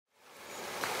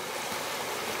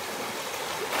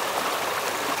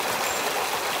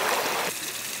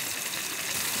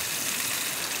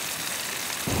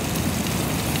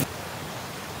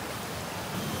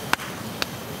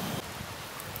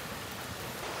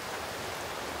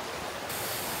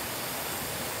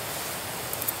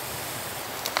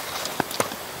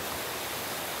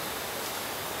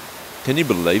Can you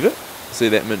believe it? See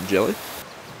that mint jelly?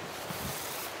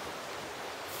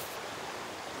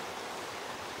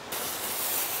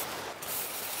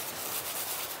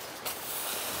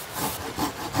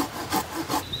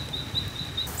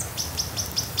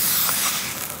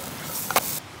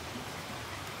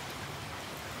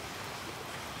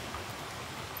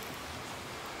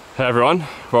 Hey everyone,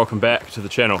 welcome back to the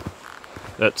channel.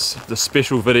 It's the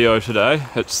special video today.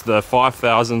 It's the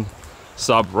 5,000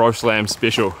 sub roast lamb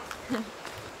special.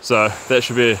 So that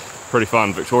should be pretty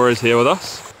fun. Victoria's here with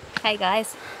us. Hey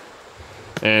guys.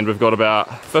 And we've got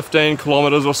about 15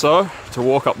 kilometers or so to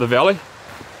walk up the valley.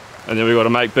 And then we've got to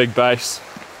make big base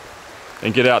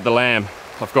and get out the lamb.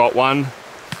 I've got 1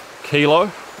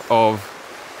 kilo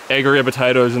of aggregate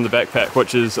potatoes in the backpack,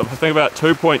 which is I think about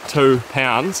 2.2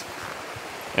 pounds.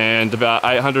 And about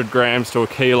 800 grams to a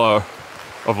kilo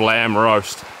of lamb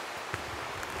roast.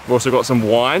 We've also got some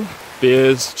wine,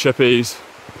 beers, chippies,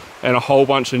 and a whole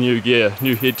bunch of new gear.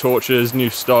 New head torches, new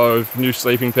stove, new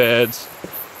sleeping pads.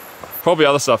 Probably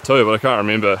other stuff too, but I can't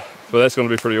remember. But that's going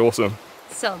to be pretty awesome.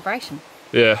 Celebration.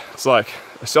 Yeah, it's like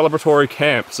a celebratory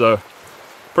camp, so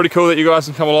pretty cool that you guys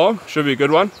can come along. Should be a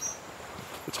good one.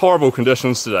 It's horrible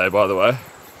conditions today, by the way.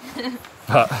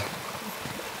 But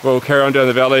we'll carry on down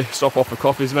the valley, stop off for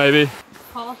coffees maybe.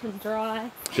 Hot and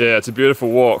dry. Yeah, it's a beautiful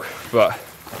walk, but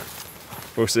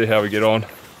we'll see how we get on.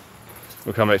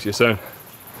 We'll come back to you soon.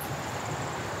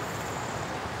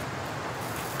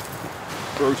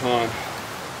 Brew time.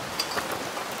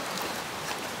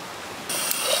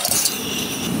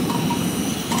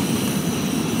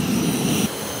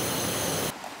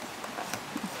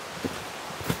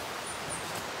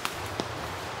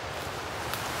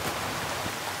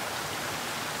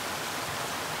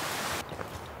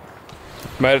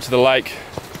 Made it to the lake.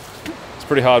 It's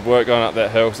pretty hard work going up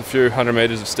that hill. It's a few hundred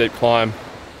meters of steep climb,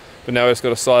 but now we've just got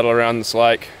to sidle around this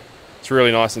lake. It's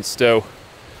really nice and still.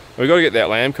 We've got to get that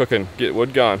lamb cooking, get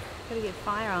wood going. Gotta get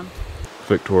fire on.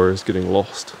 Victoria's getting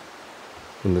lost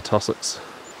in the tussocks.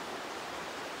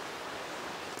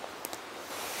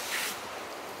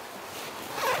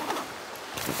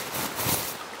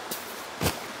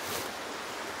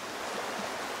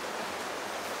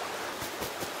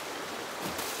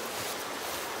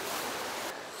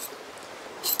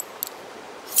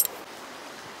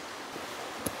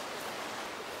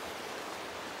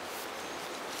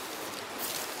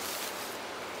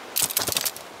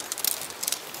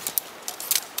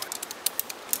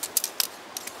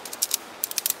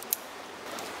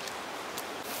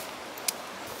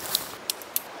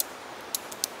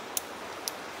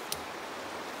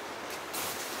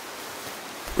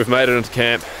 We've made it into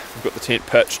camp. We've got the tent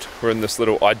pitched. We're in this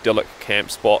little idyllic camp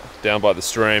spot down by the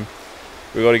stream.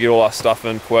 We've got to get all our stuff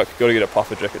in quick. Got to get our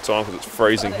puffer jackets on because it's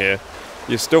freezing here.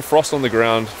 There's still frost on the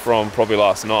ground from probably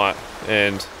last night,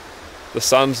 and the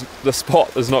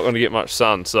spot is not going to get much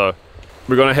sun, so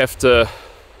we're going to have to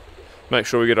make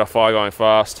sure we get our fire going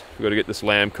fast. We've got to get this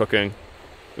lamb cooking.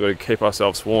 We've got to keep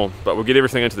ourselves warm, but we'll get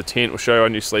everything into the tent. We'll show you our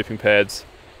new sleeping pads.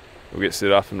 We'll get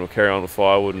set up and we'll carry on with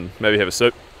firewood and maybe have a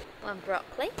soup. 1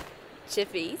 broccoli,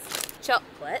 chippies,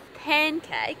 chocolate,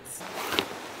 pancakes.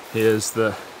 Here's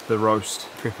the roast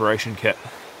preparation kit.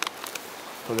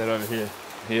 Put that over here.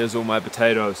 Here's all my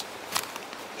potatoes.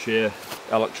 Chair,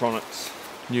 electronics,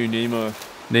 new Nemo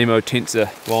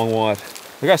Tensor, long wide.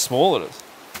 Look how small it is.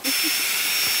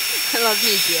 I love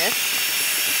new gear.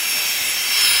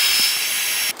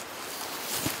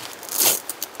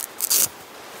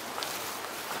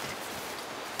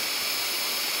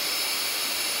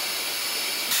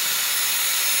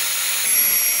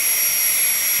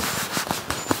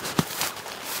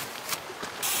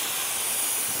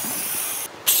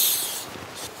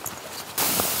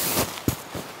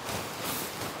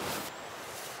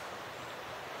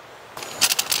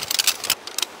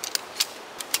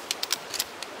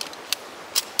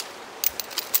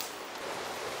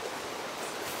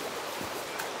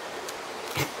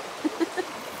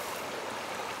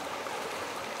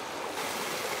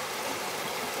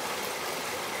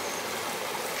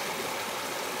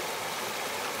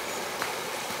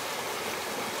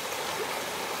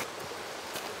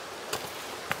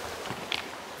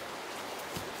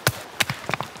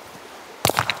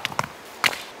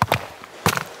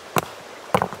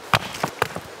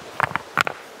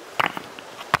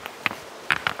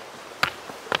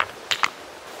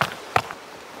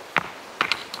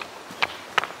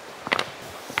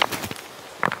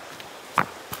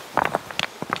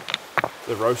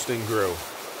 The roasting grill.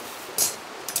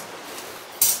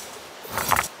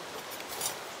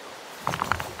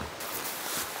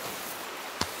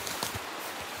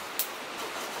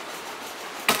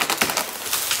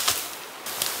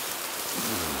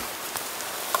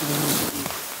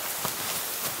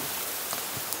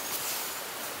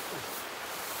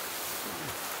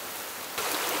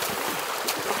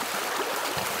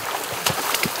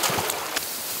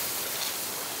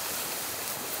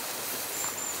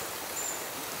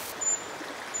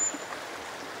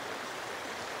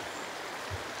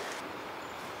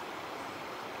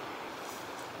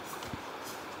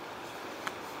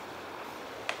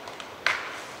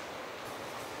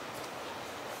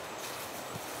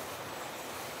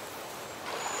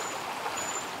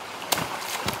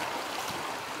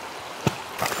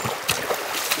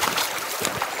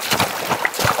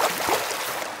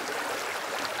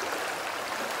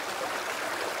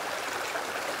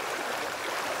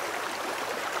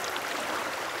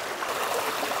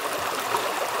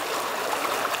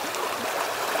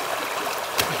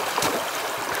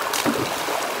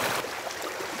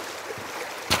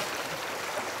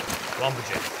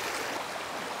 lumberjack.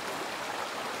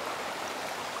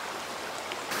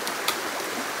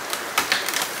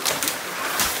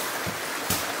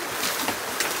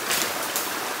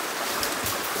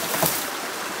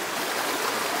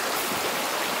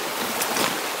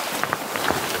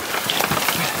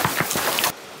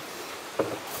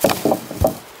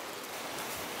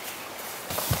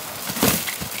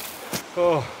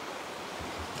 Oh,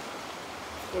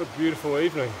 what a beautiful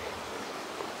evening.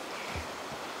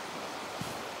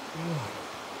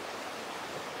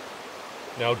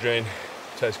 Nalgene,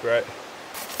 tastes great.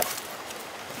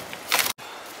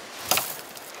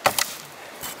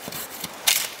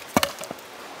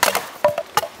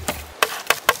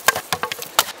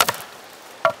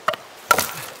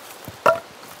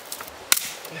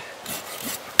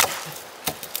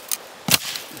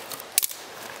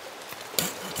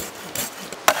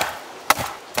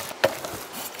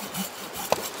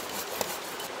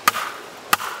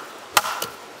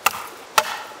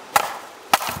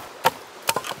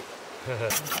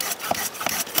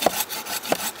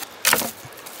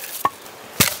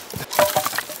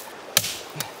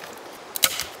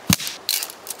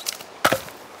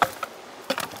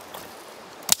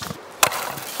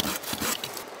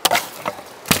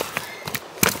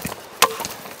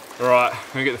 Alright,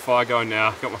 I'm gonna get the fire going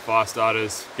now. Got my fire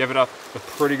starters. Gave it up a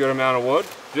pretty good amount of wood.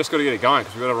 Just gotta get it going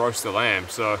because we've got to roast the lamb.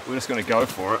 So we're just gonna go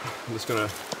for it. I'm just gonna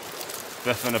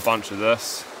biff in a bunch of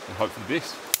this and hope for the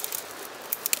best.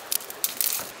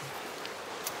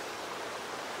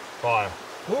 Fire.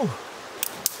 Woo.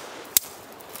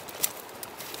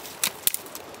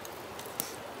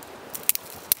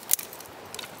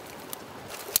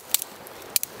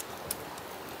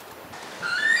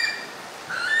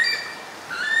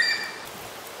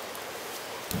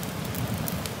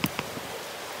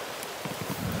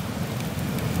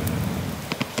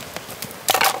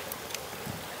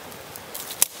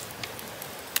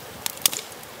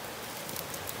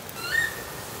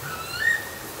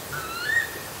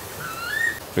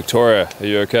 Victoria, are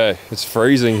you okay? It's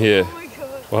freezing here. Oh my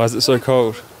god. Why is it so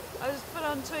cold? I just put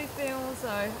on 2 thermals, so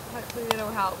hopefully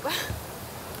that'll help.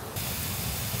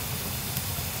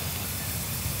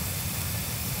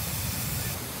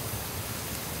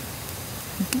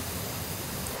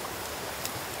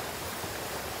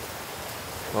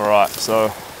 Alright,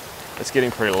 so it's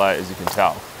getting pretty late, as you can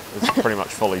tell. It's pretty much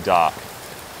fully dark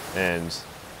and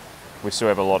we still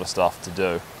have a lot of stuff to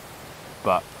do,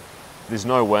 but there's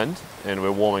no wind and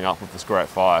we're warming up with this great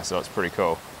fire, so it's pretty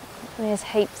cool. There's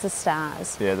heaps of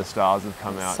stars. Yeah, the stars have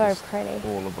come out So just pretty.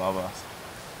 all above us.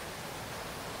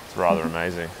 It's rather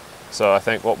amazing. So I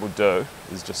think what we'll do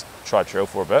is just try chill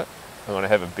for a bit. I'm going to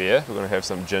have a beer. We're going to have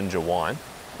some ginger wine,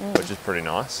 which is pretty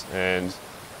nice. And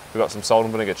we've got some salt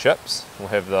and vinegar chips. We'll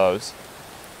have those.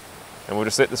 And we'll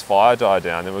just let this fire die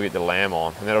down, then we'll get the lamb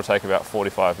on. And that'll take about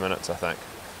 45 minutes, I think.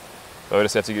 So we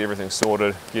just have to get everything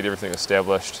sorted, get everything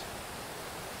established,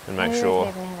 and make sure. We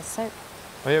even have a soup.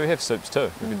 Oh yeah, we have soups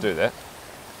too. We could do that.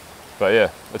 But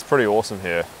yeah, it's pretty awesome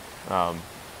here. Hope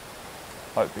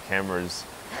the camera's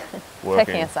working.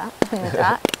 Picking us up in the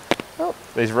dark. Oh.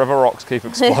 These river rocks keep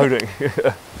exploding.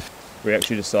 We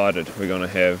actually decided we're going to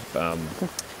have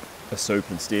a soup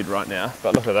instead right now.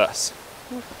 But look at this.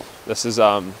 This is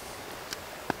a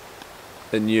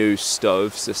new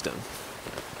stove system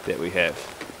that we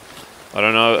have. I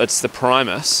don't know, it's the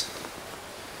Primus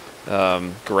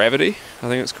Gravity, I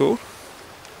think it's called.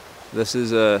 This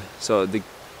is so the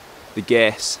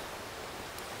gas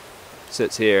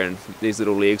sits here and these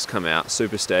little legs come out,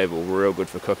 super stable, real good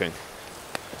for cooking.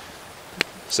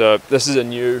 So this is a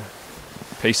new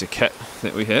piece of kit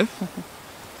that we have.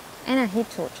 And our head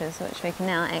torches, which we can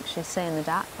now actually see in the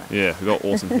dark with. Yeah, we've got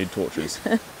awesome head torches.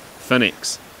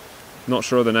 Finex, not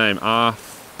sure of the name,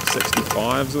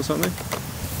 R65s or something.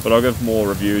 But I'll give more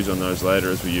reviews on those later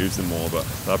as we use them more, but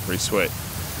they're pretty sweet.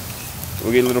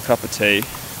 We'll get a little cup of tea.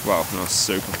 Well, nice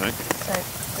soup, I think. So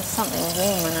there's something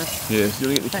warm in it. Yeah, do you want to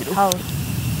get the It's kettle? cold.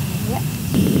 Yep.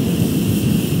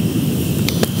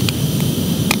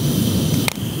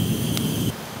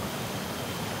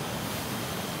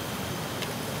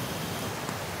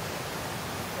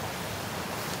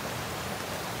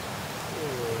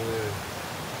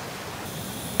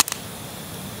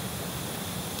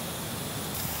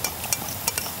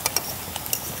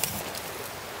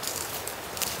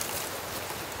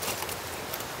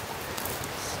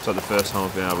 It's like the first time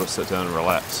I've been able to sit down and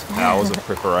relax. Hours of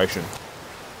preparation.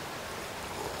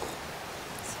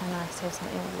 So nice to have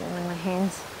something warm in my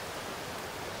hands.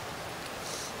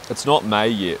 It's not May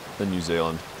yet in New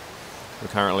Zealand. We're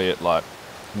currently at like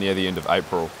near the end of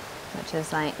April. Which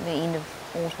is like the end of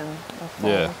autumn or fall.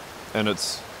 Yeah, and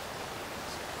it's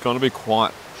going to be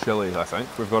quite chilly, I think.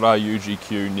 We've got our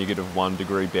UGQ -1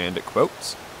 degree Bandit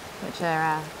quilts. Which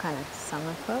are kind of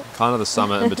summer quilts. Kind of the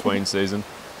summer in between season.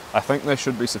 I think they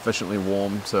should be sufficiently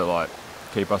warm to like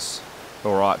keep us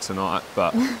all right tonight,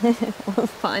 but We'll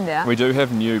find out. we do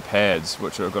have new pads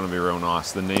which are going to be real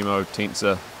nice. The Nemo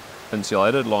Tensor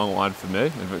Insulated, long wide for me,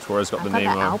 and Victoria's got I've the got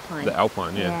Nemo, Alpine. the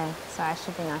Alpine, yeah. So I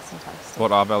should be nice and toasty.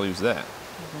 What R value is that? I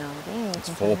have no idea. It's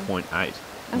 4.8.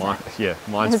 Okay. Yeah,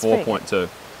 mine's That's pretty 4.2.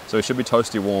 So it should be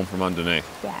toasty warm from underneath.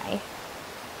 Yay.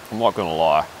 I'm not gonna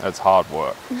lie, it's hard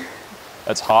work.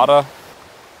 It's harder,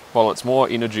 well, it's more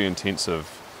energy intensive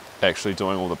actually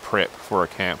doing all the prep for a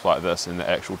camp like this and the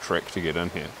actual trek to get in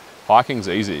here. Hiking's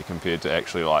easy compared to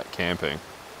actually like camping,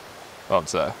 I'd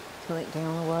say. Collecting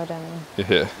all the wood and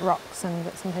Yeah. rocks and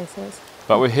bits and pieces.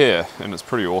 But we're here and it's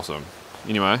pretty awesome.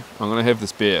 Anyway, I'm gonna have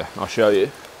this beer. I'll show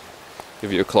you.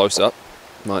 Give you a close up.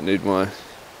 Might need my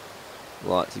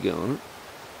light to go on it.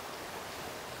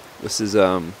 This is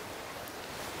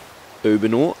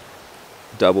Ubernaut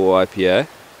double IPA,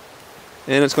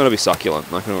 and it's going to be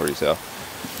succulent, I can already tell.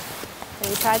 Have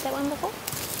you tried that one before?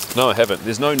 No, I haven't.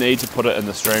 There's no need to put it in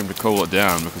the stream to cool it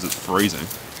down because it's freezing.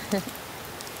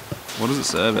 What does it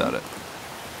say about it?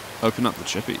 Open up the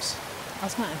chippies. I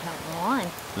was going to open up the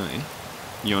wine. Hey,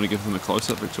 you want to give them a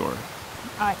close-up, Victoria?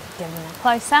 I could give them a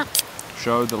close up.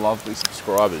 Show the lovely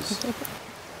subscribers.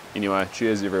 Anyway,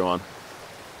 cheers everyone.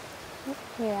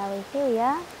 Where are we? Here we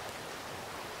are.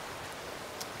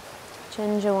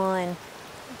 Ginger wine.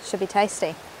 Should be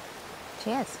tasty.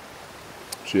 Cheers.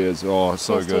 Cheers. Oh, it's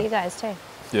so Cheers to you good. guys too.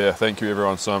 Yeah, thank you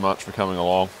everyone so much for coming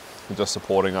along and just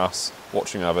supporting us,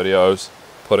 watching our videos,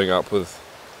 putting up with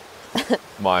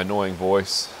my annoying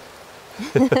voice.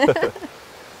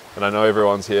 And I know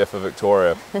everyone's here for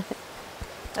Victoria.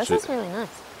 This is really nice.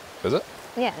 Is it?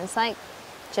 Yeah, it's like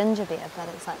ginger beer, but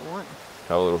it's like wine.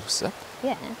 Have a little sip.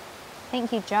 Yeah.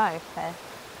 Thank you, Joe,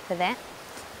 for that.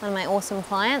 One of my awesome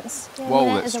clients. Yeah, Whoa,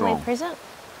 that that's as a strong. wee present.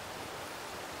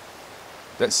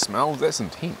 That smells, that's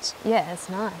intense. Yeah, it's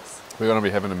nice. We're going to be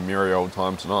having a merry old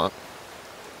time tonight.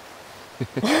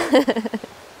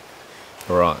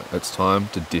 Alright, it's time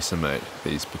to decimate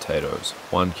these potatoes.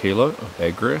 1 kilo of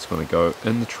Agnes is going to go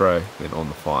in the tray, then on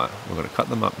the fire. We're going to cut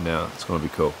them up now, it's going to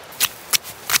be cool.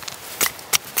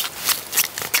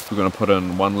 We're going to put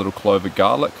in 1 little clove of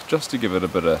garlic, just to give it a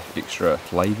bit of extra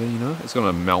flavour, you know. It's going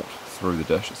to melt through the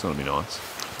dish, it's going to be nice.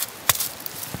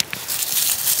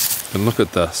 And look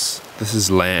at this. This is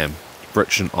lamb,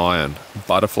 rich in iron,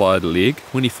 butterflied leg,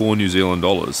 24 New Zealand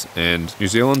dollars. And New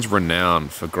Zealand's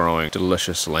renowned for growing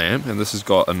delicious lamb, and this has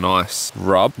got a nice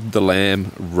rub, the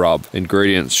lamb rub.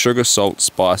 Ingredients: sugar, salt,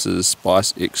 spices,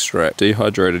 spice extract,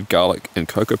 dehydrated garlic, and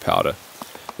cocoa powder.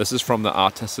 This is from the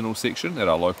artisanal section at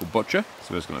our local butcher,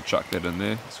 so we're just going to chuck that in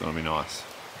there. It's going to be nice.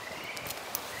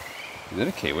 Is that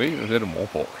a kiwi or is that a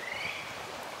moorpork?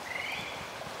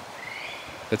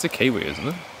 It's a kiwi, isn't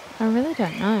it? I really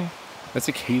don't know. It's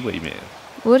a kiwi, man.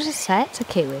 We'll just say it's a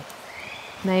kiwi.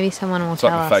 Maybe someone will It's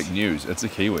tell like us. a fake news. It's a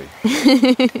kiwi.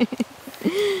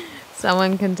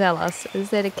 Someone can tell us. Is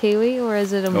that a kiwi or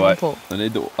is it a Oh, wait. moorpork? I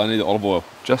need the olive oil.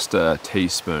 Just a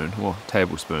teaspoon or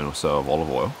tablespoon or so of olive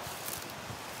oil.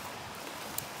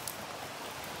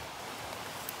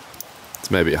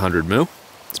 It's maybe 100 ml.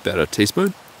 It's about a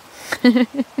teaspoon.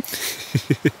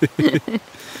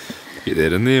 Get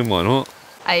that in there, why not?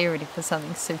 Are you ready for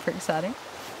something super exciting?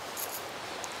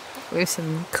 We have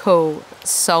some cool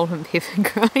salt and pepper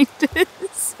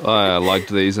grinders. I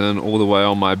lugged these in all the way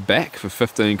on my back for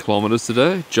 15 kilometers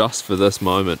today, just for this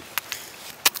moment.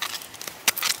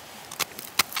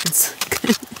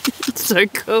 It's so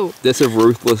cool. That's a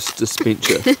ruthless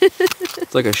dispenser.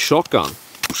 It's like a shotgun.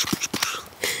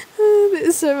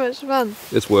 It's so much fun.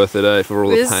 It's worth it, eh, for all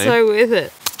the It's pain. so worth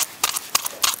it.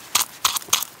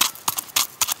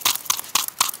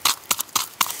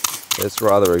 It's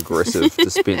rather aggressive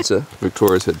dispenser.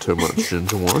 Victoria's had too much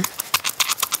ginger wine.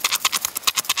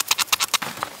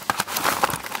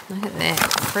 Look at that.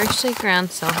 Freshly ground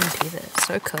salt and pepper. It's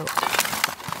so cool.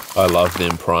 I love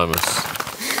them Primus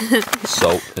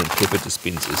salt and pepper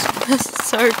dispensers. That's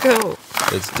so cool.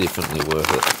 It's definitely worth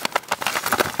it.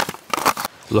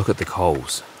 Look at the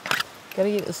coals.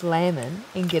 Gotta get this lamb in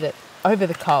and get it over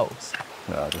the coals.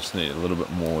 I just need a little bit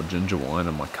more ginger wine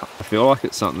in my cup. I feel like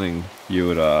it's something you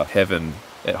would have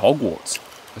at Hogwarts.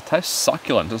 It tastes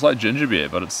succulent. It's like ginger beer,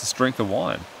 but it's the strength of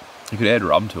wine. You could add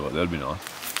rum to it. That'd be nice.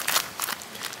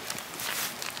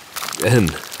 In.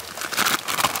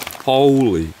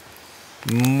 Holy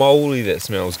moly, that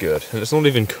smells good. And it's not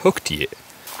even cooked yet.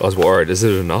 I was worried. Is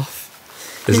it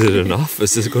enough? Is it enough?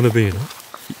 Is this going to be enough?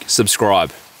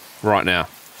 Subscribe right now.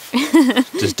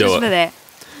 Just do Just it. for that.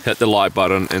 hit the like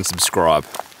button and subscribe.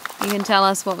 You can tell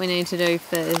us what we need to do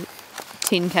for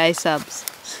 10k subs.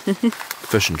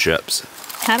 Fish and chips.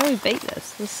 How do we beat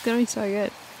this? This is going to be so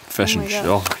good. Fish and chips.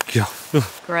 Oh my god.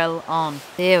 Grill on.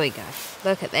 There we go.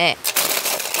 Look at that.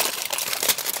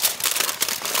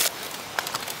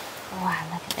 Wow,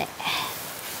 look at that.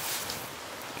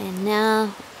 And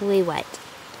now we wait.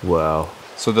 Wow.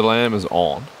 So the lamb is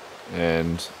on,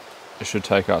 and it should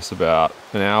take us about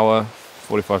an hour,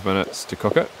 45 minutes to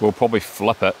cook it. We'll probably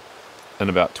flip it in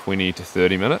about 20 to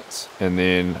 30 minutes. And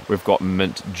then we've got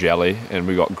mint jelly, and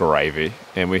we got gravy,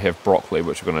 and we have broccoli,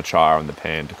 which we're gonna char in the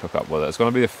pan to cook up with it. It's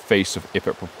gonna be a feast of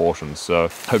epic proportions. So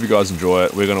hope you guys enjoy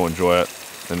it. We're gonna enjoy it.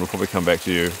 And we'll probably come back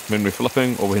to you when we're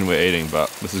flipping or when we're eating, but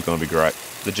this is gonna be great.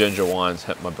 The ginger wine's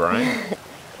hit my brain.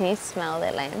 Can you smell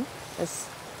that lamb? This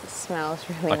smells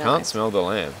really nice. I can't smell the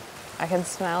lamb. I can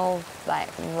smell like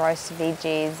roast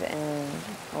veggies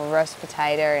or roast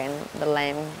potato and the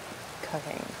lamb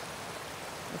cooking.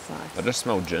 It's nice. I just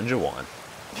smell ginger wine.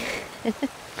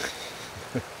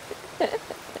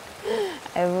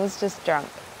 I was just drunk.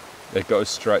 It goes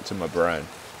straight to my brain.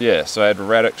 Yeah, so I had a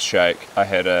radix shake, I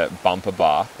had a bumper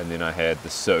bar, and then I had the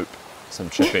soup, some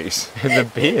chippies, and the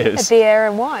beers. A beer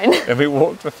and wine. And we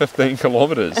walked for 15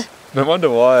 kilometres. No wonder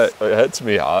why it hits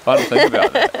me hard. I didn't think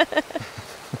about that.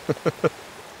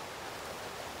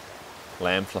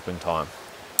 Lamb flipping time.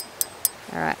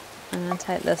 Alright, I'm going to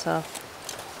take this off.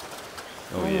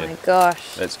 Oh Oh yeah. my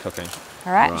gosh. That's cooking.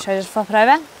 Alright, Right. should I just flip it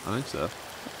over? I think so.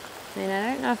 I mean,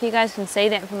 I don't know if you guys can see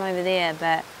that from over there,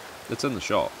 but It's in the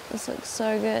shop. this looks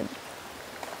so good.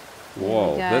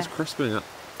 Whoa, go. that's crisping up.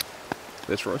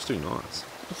 That's roasting nice.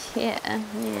 Yeah,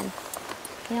 man.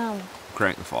 Yum.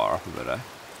 Crank the fire up a bit, eh?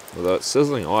 Although it's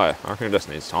sizzling away, I reckon it just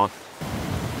needs time.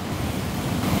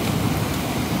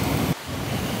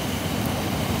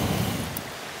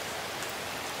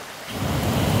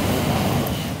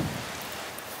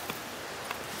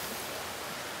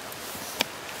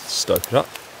 Stoke it up,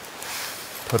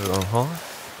 put it on high.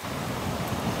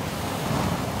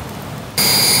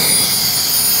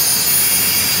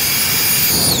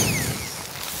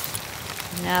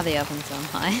 Now the oven's on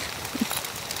high.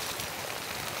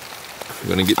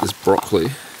 We're going to get this broccoli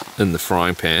in the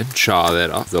frying pan, char that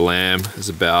up. The lamb is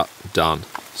about done.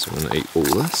 So I'm going to eat all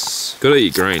this. Got to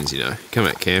eat greens, you know. Come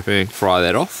out camping, fry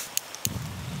that off.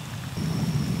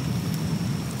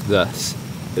 This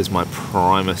is my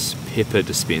Primus pepper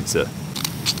dispenser.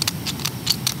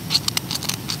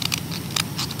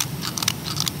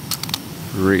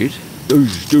 Red.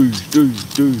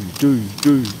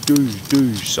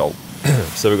 Salt.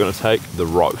 So we're going to take the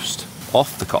roast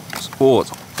off the coals, or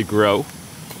it's off the grill,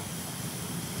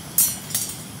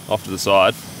 off to the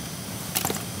side.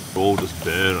 All just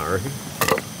burn, I reckon.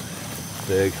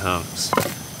 Big hunks.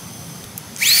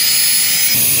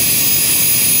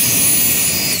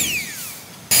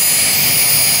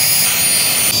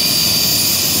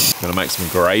 Gonna make some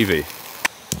gravy.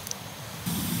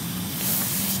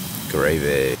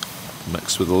 Gravy.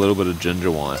 Mixed with a little bit of ginger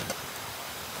wine.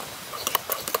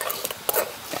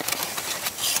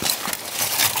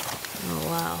 Oh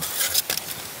wow.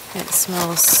 It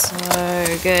smells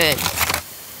so good.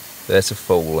 That's a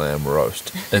full lamb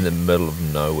roast in the middle of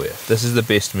nowhere. This is the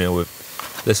best meal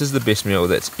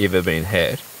that's ever been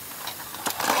had.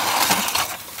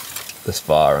 This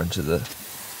far into the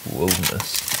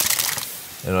wilderness.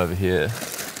 And over here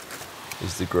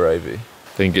is the gravy.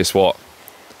 Then guess what?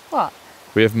 What?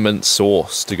 We have mint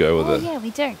sauce to go with Oh it. yeah, we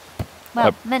do.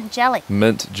 Well, mint jelly.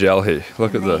 Mint jelly.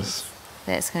 Look at this.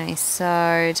 That's going to be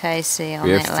so tasty on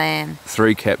We have that lamb.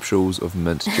 3 capsules of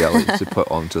mint jelly to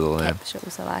put onto the lamb.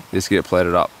 Capsules, I like it. Let's get it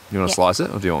plated up. You want to Yeah. slice it,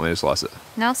 or do you want me to slice it?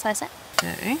 No, I'll slice it. So,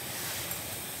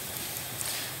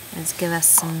 let's give us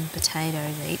some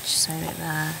potatoes each so that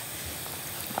they're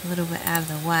a little bit out of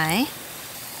the way.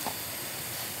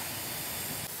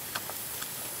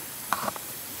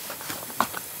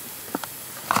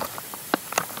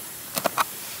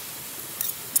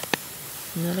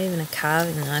 Not even a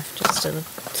carving knife, just a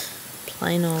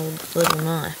plain old little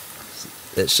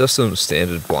knife. It's just some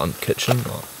standard blunt kitchen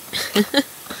knife.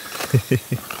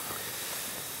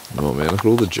 Oh man, look at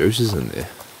all the juices in there.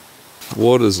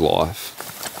 What is life?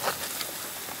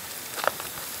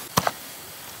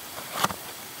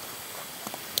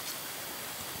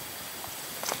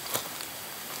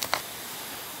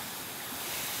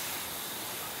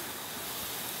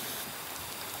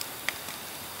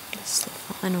 That's the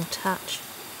final touch.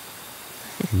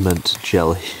 Mint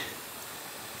jelly.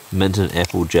 Mint and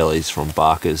apple jellies from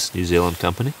Barker's New Zealand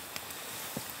company.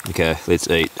 Okay, let's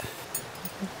eat.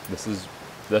 This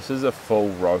is a full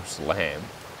roast lamb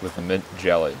with mint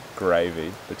jelly,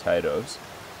 gravy, potatoes,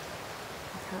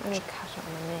 Can't really cut it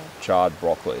on the knee. charred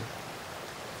broccoli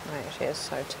Oh, actually, it's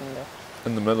so tender.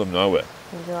 in the middle of nowhere.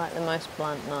 Would you like the most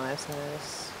blunt knives and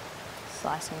this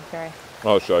slicing curry?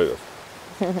 I'll show you.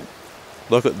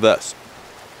 Look at this.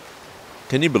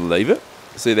 Can you believe it?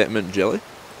 See that mint jelly?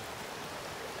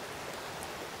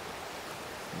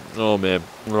 Oh man,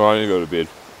 I need to go to bed.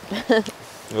 I've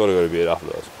got to go to bed after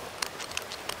this.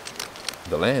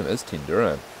 The lamb is tender,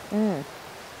 eh? Mm.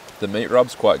 The meat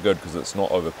rub's quite good because it's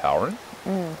not overpowering.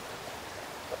 Mm.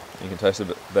 You can taste a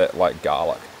bit that like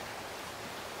garlic.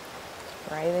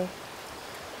 Gravy.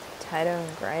 Potato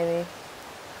and gravy.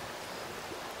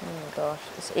 Oh my gosh,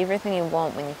 it's everything you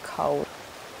want when you're cold.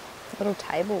 A little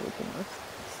table would be nice.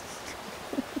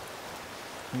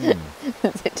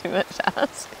 Is it too much to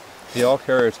ask? Yeah, I'll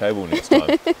carry a table next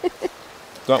time.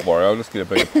 Don't worry, I'll just get a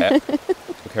bigger pack.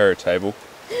 I'll carry a table.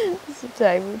 It's a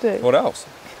table too. What else?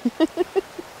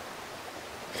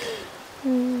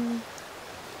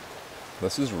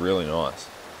 This is really nice.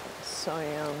 So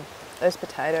yum. Those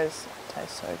potatoes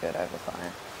taste so good over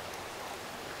fire.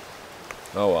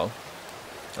 Oh well.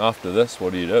 After this,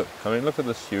 what do? I mean, look at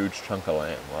this huge chunk of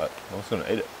lamb. Like, I'm just going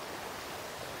to eat it.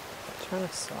 I'm trying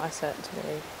to slice it to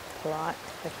be polite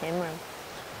for the camera.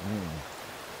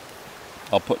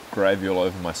 I'll put gravy all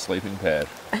over my sleeping pad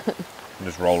and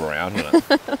just roll around in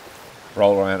it.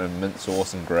 Roll around in mint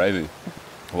sauce and gravy.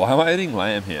 Why am I eating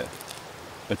lamb here?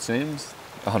 It seems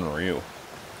unreal.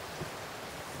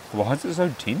 Why is it so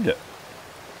tender?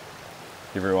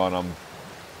 Everyone,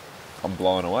 I'm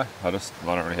blown away. I don't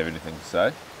really have anything to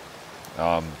say.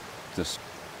 Just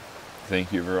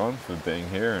thank you everyone for being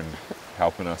here and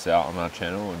helping us out on our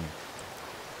channel, and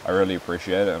I really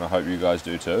appreciate it, and I hope you guys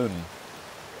do too. And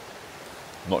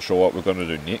I'm not sure what we're going to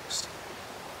do next,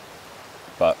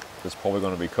 but it's probably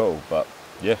going to be cool. But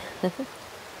yeah,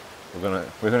 we're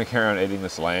gonna carry on eating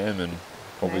this lamb and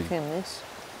probably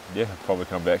probably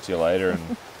come back to you later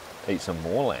and eat some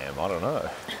more lamb. I don't know.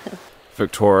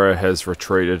 Victoria has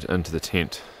retreated into the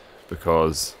tent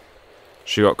because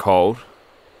she got cold,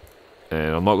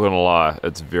 and I'm not going to lie,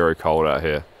 it's very cold out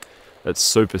here. It's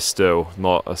super still,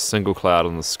 not a single cloud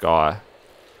in the sky,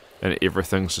 and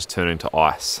everything's just turning to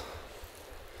ice.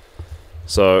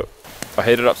 So I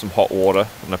heated up some hot water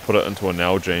and I put it into a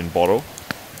Nalgene bottle,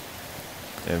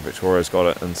 and Victoria's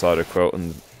got it inside her quilt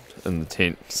in the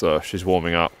tent, so she's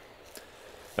warming up.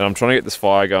 And I'm trying to get this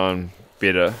fire going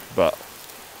better, but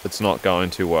it's not going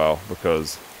too well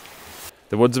because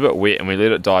the wood's a bit wet and we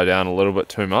let it die down a little bit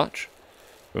too much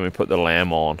when we put the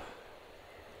lamb on.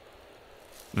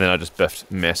 And then I just biffed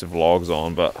massive logs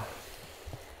on, but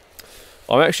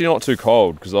I'm actually not too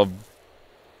cold because I've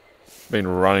been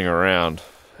running around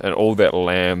and all that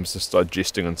lamb's just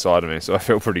digesting inside of me, so I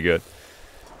feel pretty good.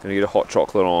 Gonna get a hot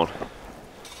chocolate on.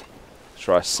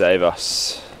 Try to save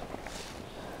us.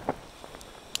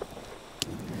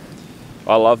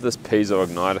 I love this piezo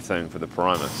igniter thing for the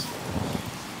Primus.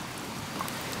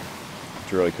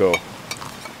 It's really cool.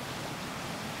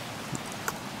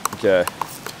 Okay,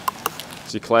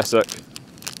 it's your classic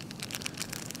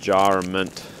jar of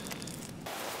mint.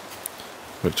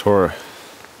 Victoria,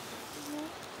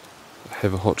 I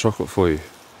have a hot chocolate for you.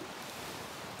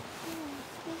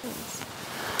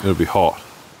 It'll be hot.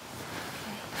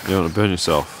 You don't want to burn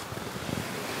yourself.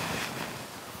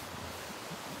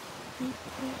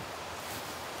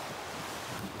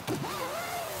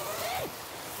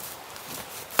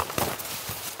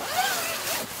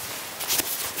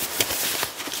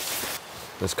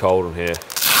 It's cold in here.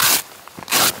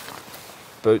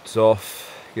 Boots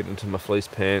off, get into my fleece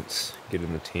pants, get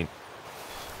in the tent.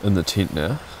 In the tent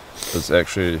now. It's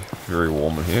actually very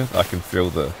warm in here. I can feel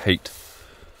the heat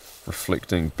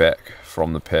reflecting back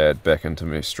from the pad back into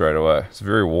me straight away. It's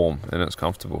very warm and it's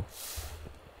comfortable.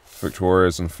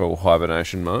 Victoria's in full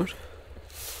hibernation mode.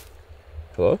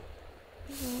 Hello?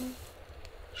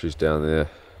 She's down there.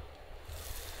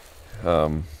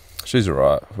 She's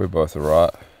alright. We're both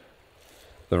alright.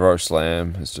 The roast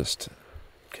lamb is just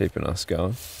keeping us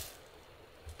going.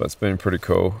 But it's been pretty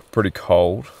cool, pretty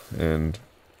cold, and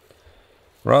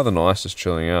rather nice just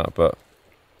chilling out, but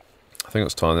I think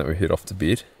it's time that we head off to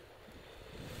bed.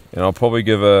 And I'll probably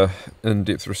give a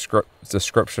in-depth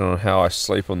description on how I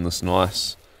sleep on this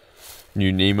nice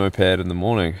new Nemo pad in the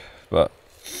morning. But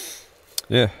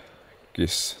yeah,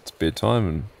 guess it's bedtime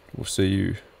and we'll see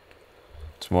you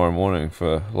tomorrow morning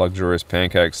for luxurious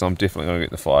pancakes. I'm definitely going to get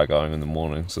the fire going in the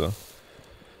morning, so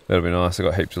that'll be nice. I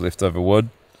got heaps of leftover wood.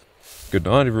 Good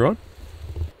night, everyone.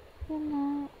 Good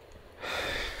night.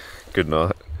 Good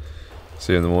night.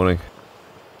 See you in the morning.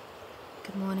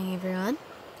 Good morning, everyone.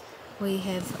 We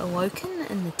have awoken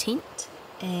in the tent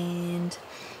and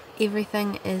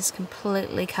everything is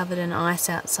completely covered in ice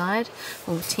outside.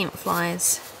 All the tent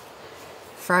flies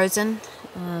frozen.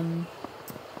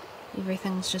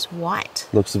 Everything's just white.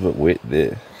 Looks a bit wet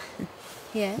there.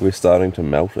 Yeah. We're starting to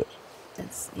melt it.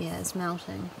 It's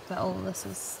melting, but all this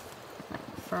is like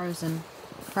frozen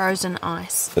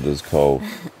ice. It is cold.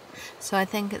 So I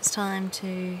think it's time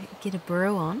to get a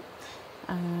brew on,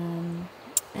 and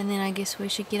then I guess we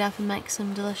should get up and make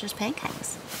some delicious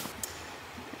pancakes.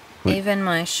 Even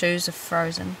my shoes are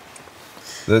frozen.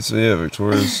 That's, yeah,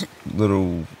 Victoria's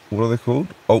little, what are they called?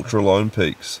 Ultra Lone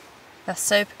Peaks. They're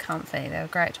super comfy. They're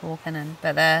great to walk in,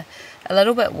 but they're a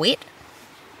little bit wet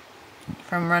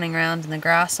from running around in the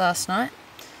grass last night.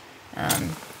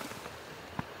 And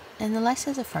the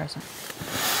laces are frozen.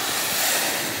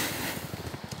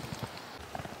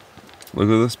 Look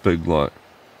at this big, like,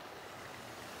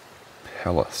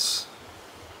 palace.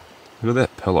 Look at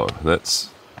that pillow. That's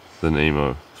the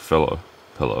Nemo Fillo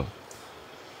pillow.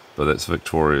 But that's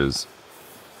Victoria's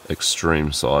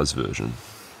extreme size version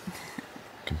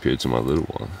compared to my little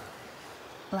one.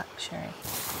 Luxury.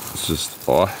 It's just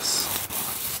ice.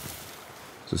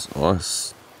 Just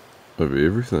ice over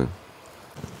everything.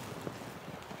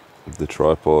 The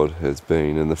tripod has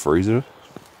been in the freezer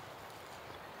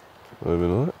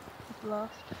overnight.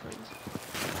 Blast freezer.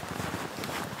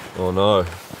 Oh no,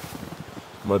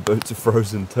 my boots are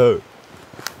frozen too.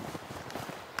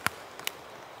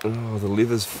 Oh, the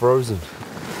leather's frozen.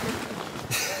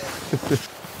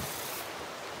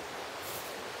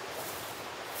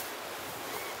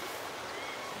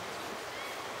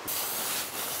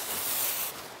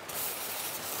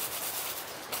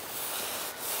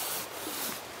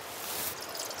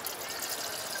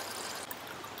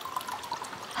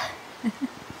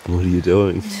 What are you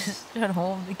doing? Just trying to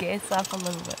warm the gas up a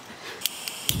little bit.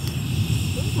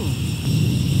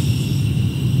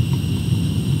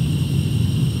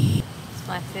 It's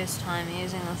my first time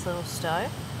using this little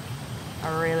stove.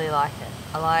 I really like it.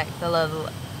 I like the little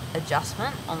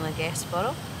adjustment on the gas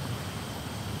bottle,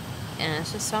 and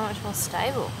it's just so much more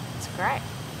stable. It's great.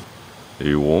 Are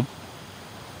you warm?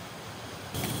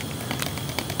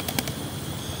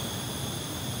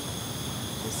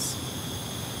 Just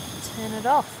turn it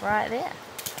off right there.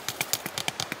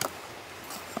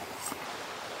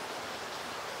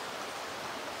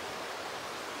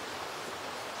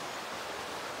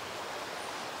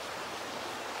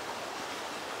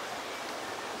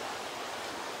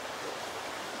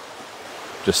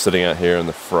 Just sitting out here in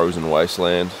the frozen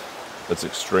wasteland. It's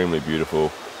extremely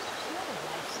beautiful.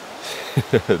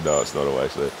 No, it's not a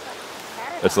wasteland.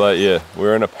 It's like, yeah,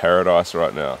 we're in a paradise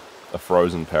right now. A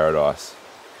frozen paradise.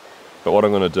 But what I'm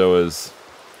going to do is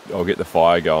I'll get the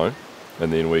fire going,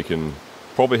 and then we can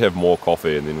probably have more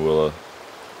coffee, and then we'll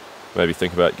maybe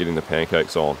think about getting the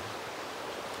pancakes on.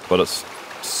 But it's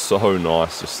so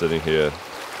nice just sitting here.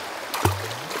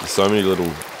 There's so many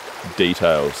little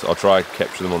details. I'll try and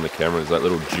capture them on the camera. There's that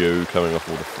little dew coming off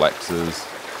all the flaxes.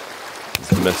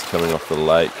 There's mist coming off the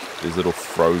lake. There's little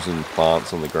frozen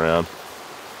plants on the ground.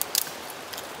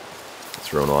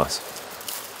 It's real nice.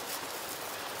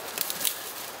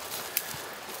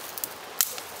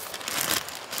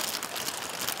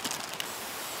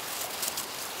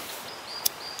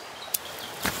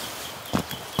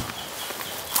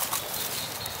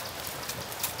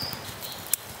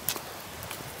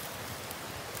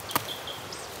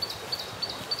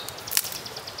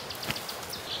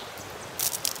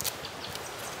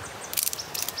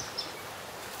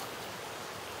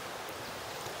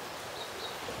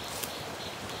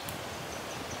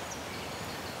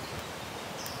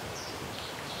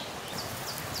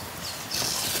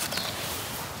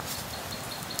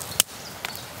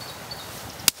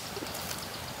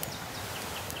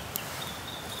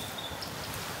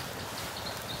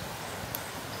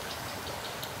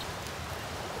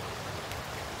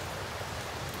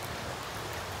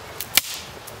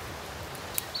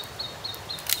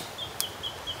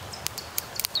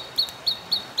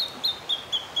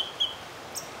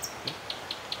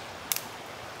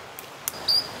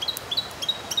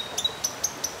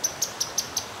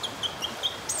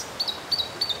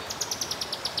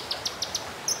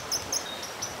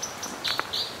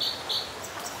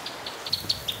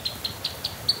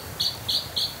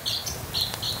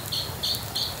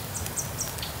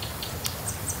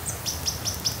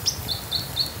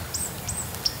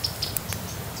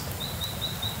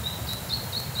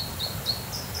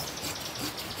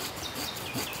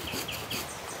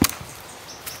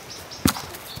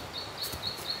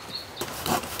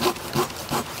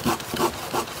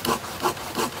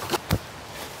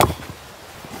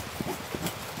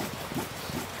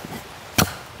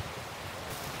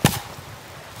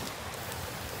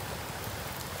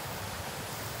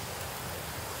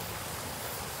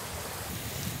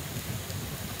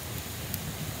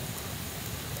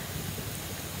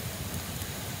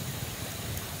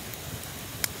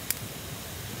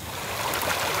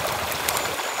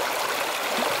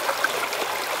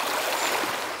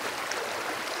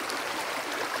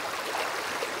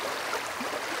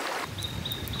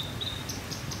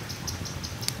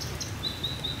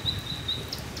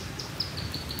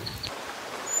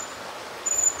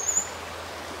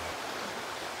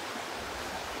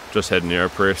 Just had an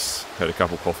AeroPress, had a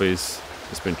couple coffees,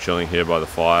 just been chilling here by the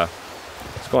fire.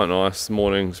 It's quite nice. The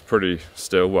morning's pretty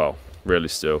still, well, really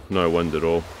still, no wind at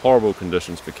all. Horrible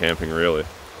conditions for camping really.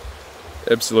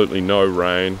 Absolutely no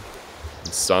rain,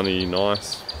 it's sunny,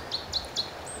 nice.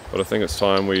 But I think it's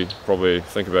time we probably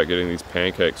think about getting these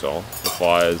pancakes on. The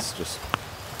fire's just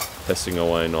hissing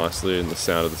away nicely and the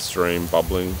sound of the stream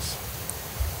bubbling's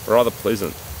rather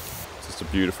pleasant. It's just a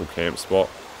beautiful camp spot.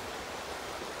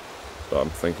 But I'm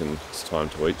thinking it's time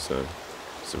to eat soon.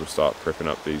 So we'll start prepping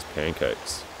up these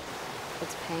pancakes.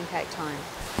 It's pancake time.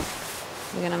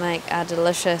 We're gonna make our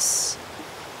delicious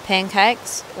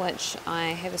pancakes, which I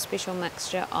have a special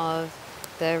mixture of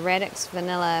the Radix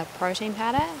vanilla protein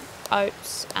powder,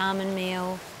 oats, almond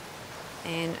meal,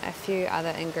 and a few other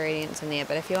ingredients in there.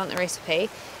 But if you want the recipe,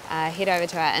 head over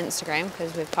to our Instagram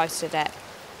because we've posted that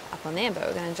up on there. But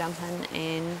we're gonna jump in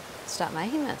and start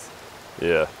making this.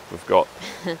 Yeah, we've got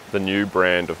the new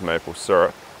brand of maple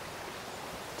syrup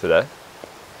today.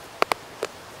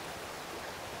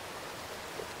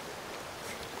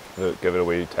 Give it a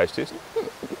wee taste test.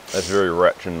 It's very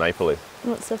rich and mapley.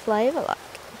 What's the flavour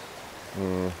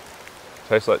like?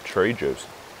 Tastes like tree juice.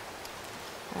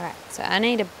 Alright, so I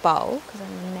need a bowl because I'm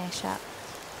going to mash up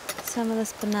some of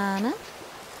this banana.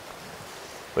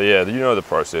 But yeah, you know the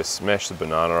process. Mash the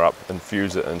banana up,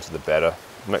 infuse it into the batter,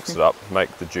 mix it up, make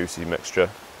the juicy mixture,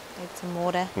 Add some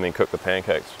water. and then cook the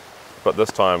pancakes. But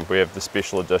this time we have the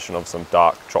special addition of some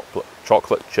dark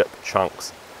chocolate chip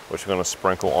chunks, which we're going to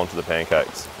sprinkle onto the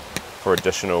pancakes for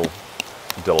additional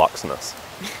deluxeness.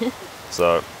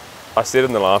 So I said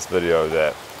in the last video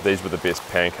that these were the best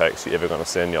pancakes you're ever going to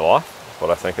see in your life, but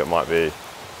I think it might be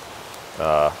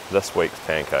this week's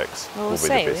pancakes Well, will we'll be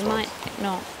see. the best We ones. might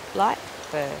not like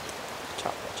the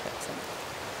chocolate chips in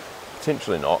it.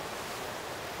 Potentially not.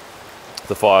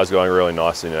 The fire's going really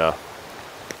nicely now.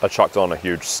 I chucked on a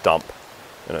huge stump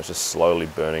and it's just slowly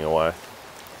burning away.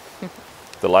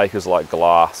 The lake is like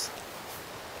glass.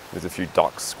 There's a few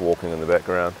ducks squawking in the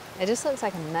background. It just looks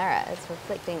like a mirror. It's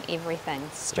reflecting everything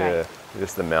straight. Yeah,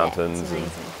 just the Yeah, mountains. it's And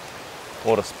amazing.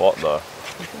 what a spot though.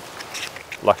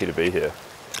 Lucky to be here.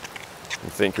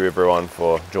 And thank you everyone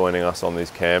for joining us on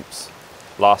these camps.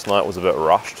 Last night was a bit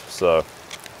rushed, so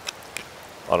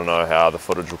I don't know how the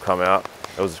footage will come out.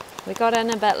 It was, We got in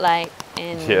a bit late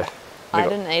and yeah, I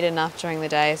didn't eat enough during the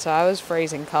day, so I was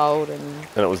freezing cold and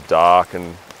and it was dark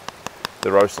and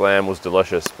the roast lamb was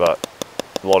delicious, but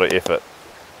a lot of effort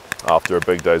after a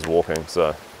big day's walking.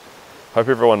 So hope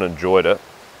everyone enjoyed it.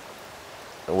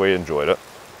 We enjoyed it,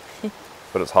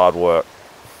 but it's hard work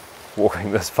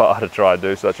walking this far to try and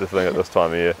do such a thing at this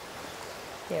time of year.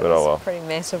 yeah, it But was oh well. a pretty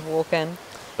massive walk-in.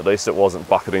 At least it wasn't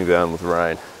bucketing down with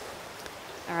rain.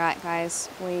 Alright guys,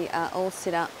 we are all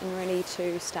set up and ready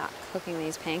to start cooking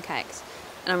these pancakes.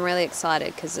 And I'm really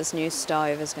excited because this new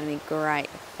stove is going to be great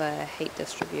for heat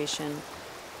distribution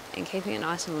and keeping it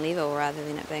nice and level rather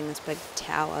than it being this big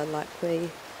tower like we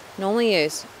normally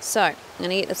use. So, I'm going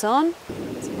to get this on. So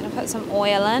I'm going to put some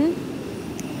oil in.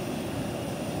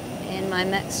 And my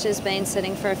mixture's been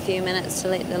sitting for a few minutes to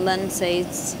let the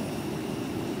linseeds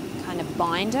kind of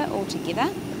bind it all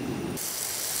together.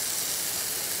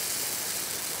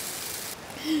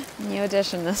 New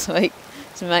addition this week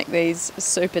to make these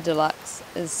super deluxe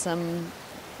is some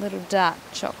little dark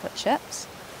chocolate chips.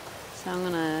 So I'm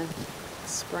gonna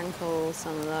sprinkle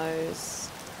some of those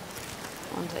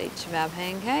onto each of our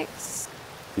pancakes.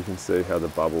 You can see how the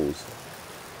bubbles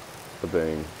are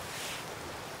being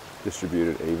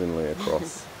distributed evenly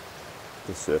across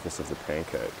the surface of the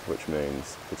pancake, which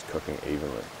means it's cooking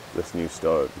evenly. This new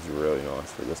stove is really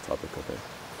nice for this type of cooking.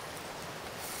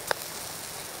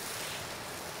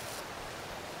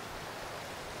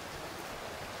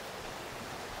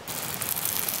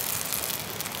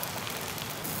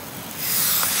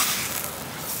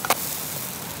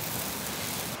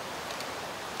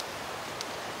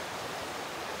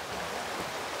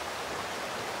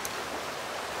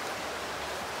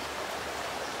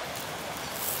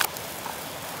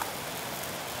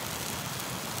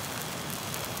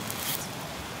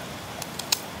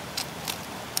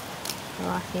 The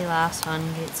lucky last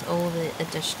one gets all the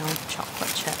additional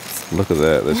chocolate chips. Look at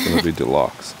that, that's going to be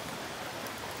deluxe.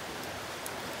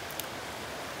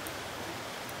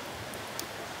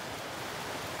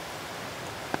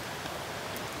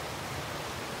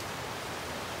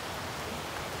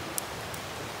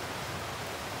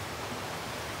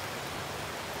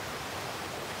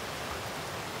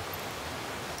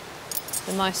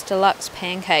 The most deluxe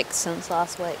pancakes since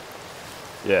last week.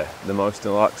 Yeah, the most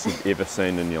deluxe you've ever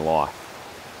seen in your life.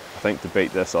 I think to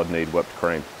beat this I'd need whipped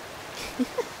cream.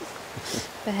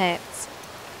 Perhaps.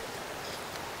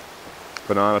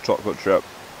 banana chocolate chip,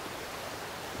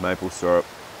 maple syrup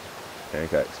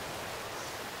pancakes.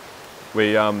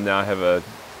 We now have a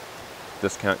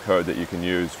discount code that you can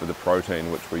use for the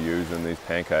protein which we use in these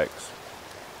pancakes.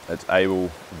 It's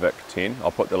AbleVic10.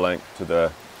 I'll put the link to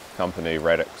the company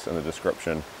Radix in the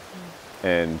description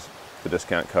and the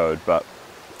discount code, but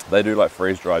they do like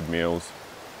freeze-dried meals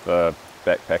for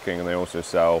backpacking, and they also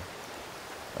sell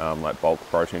like bulk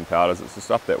protein powders. It's the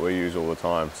stuff that we use all the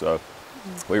time, so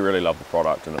we really love the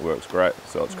product and it works great,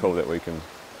 so it's cool that we can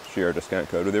share a discount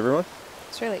code with everyone.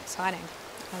 It's really exciting.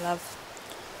 I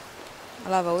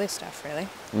love all this stuff, really.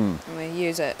 And we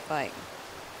use it like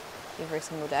every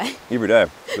single day. Every day.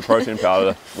 The protein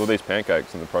powder, all these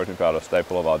pancakes and the protein powder are a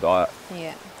staple of our diet.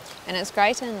 Yeah, and it's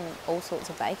great in all sorts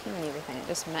of baking and everything. It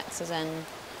just mixes in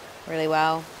really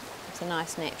well. It's a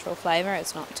nice natural flavour.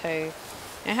 It's not too,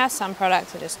 you know how some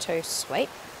products are just too sweet?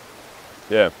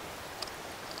 Yeah.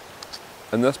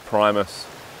 And this Primus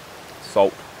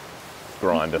salt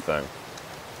grinder thing,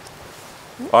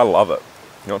 I love it.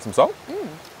 You want some salt?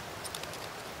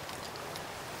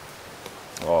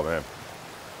 Oh man.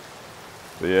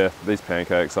 But yeah, these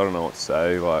pancakes, I don't know what to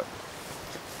say, like,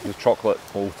 there's chocolate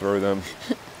all through them,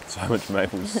 so much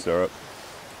maple syrup.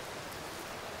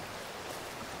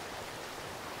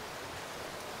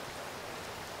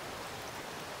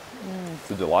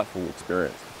 It's a delightful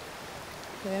experience.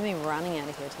 We're going to be running out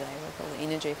of here today with all the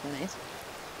energy from these.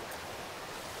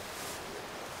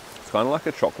 It's kind of like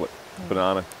a chocolate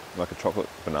banana, like a chocolate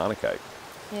banana cake.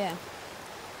 Yeah.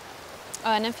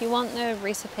 Oh, and if you want the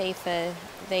recipe for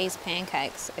these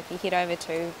pancakes, if you head over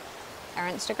to our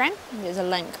Instagram, there's a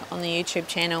link on the YouTube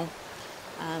channel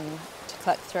to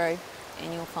click through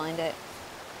and you'll find it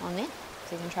on there,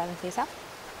 so you can try them for yourself.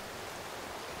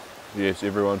 Yes,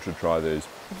 everyone should try these.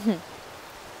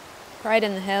 Great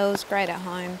in the hills, great at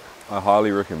home. I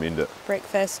highly recommend it.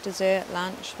 Breakfast, dessert,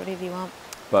 lunch, whatever you want.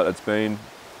 But it's been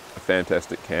a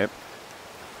fantastic camp.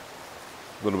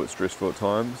 A little bit stressful at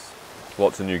times.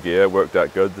 Lots of new gear, worked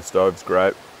out good. The stove's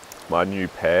great. My new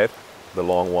pad, the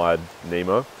long wide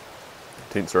Nemo,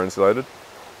 Tensor insulated,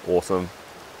 awesome.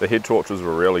 The head torches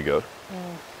were really good.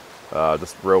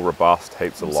 Just real robust,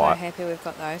 heaps of light. I'm so happy we've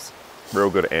got those. Real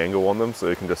good angle on them, so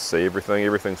you can just see everything.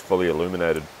 Everything's fully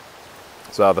illuminated.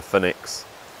 So the Phoenix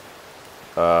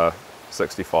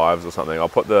 65s or something. I'll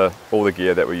put all the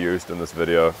gear that we used in this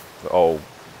video, I'll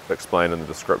explain in the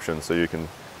description so you can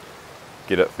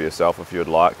get it for yourself if you'd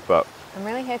like. But I'm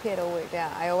really happy it all worked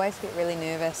out. I always get really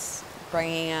nervous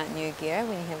bringing out new gear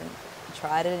when you haven't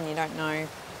tried it and you don't know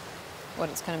what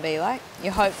it's going to be like.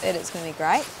 You hope that it's going to be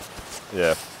great.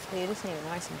 Yeah. But you just need to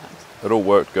know sometimes. It all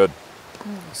worked good.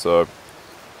 So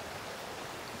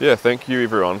yeah, thank you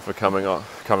everyone for coming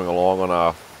along on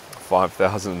our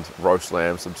 5,000 roast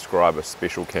lamb subscriber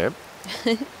special camp.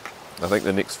 I think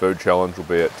the next food challenge will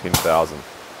be at 10,000.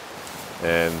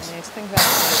 And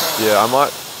yeah, I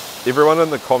might, everyone in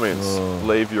the comments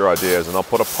leave your ideas and I'll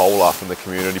put a poll up in the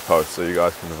community post so you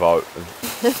guys can vote,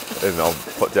 and I'll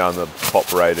put down the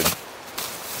top rated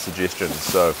suggestions,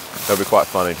 so it'll be quite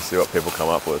funny to see what people come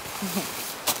up with.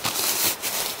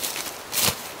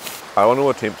 I want to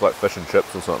attempt like fish and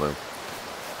chips or something.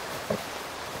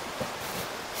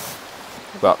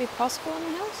 Would that be possible in the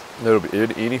hills? It'll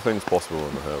be, anything's possible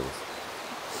in the hills.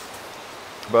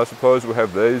 But I suppose we'll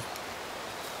have these.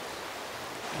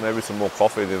 Maybe some more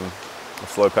coffee, then a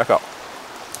slow pack up.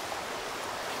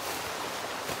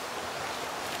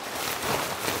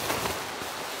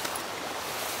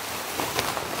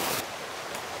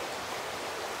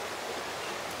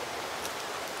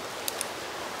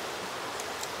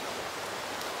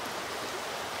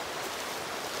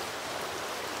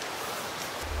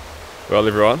 Well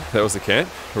everyone, that was the camp.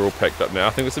 We're all packed up now.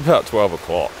 I think it's about 12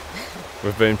 o'clock.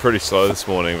 We've been pretty slow this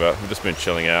morning, but we've just been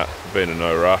chilling out. We've been in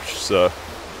no rush, so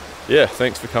yeah,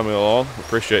 thanks for coming along.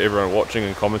 Appreciate everyone watching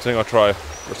and commenting. I try to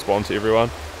respond to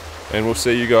everyone, and we'll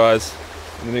see you guys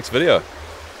in the next video.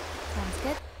 Sounds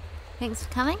good. Thanks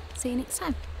for coming. See you next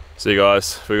time. See you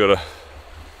guys. We got a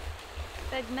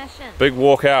Big mission. big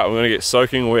walk out. We're gonna get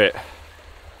soaking wet,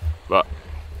 but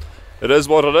it is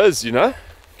what it is, you know.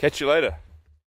 Catch you later.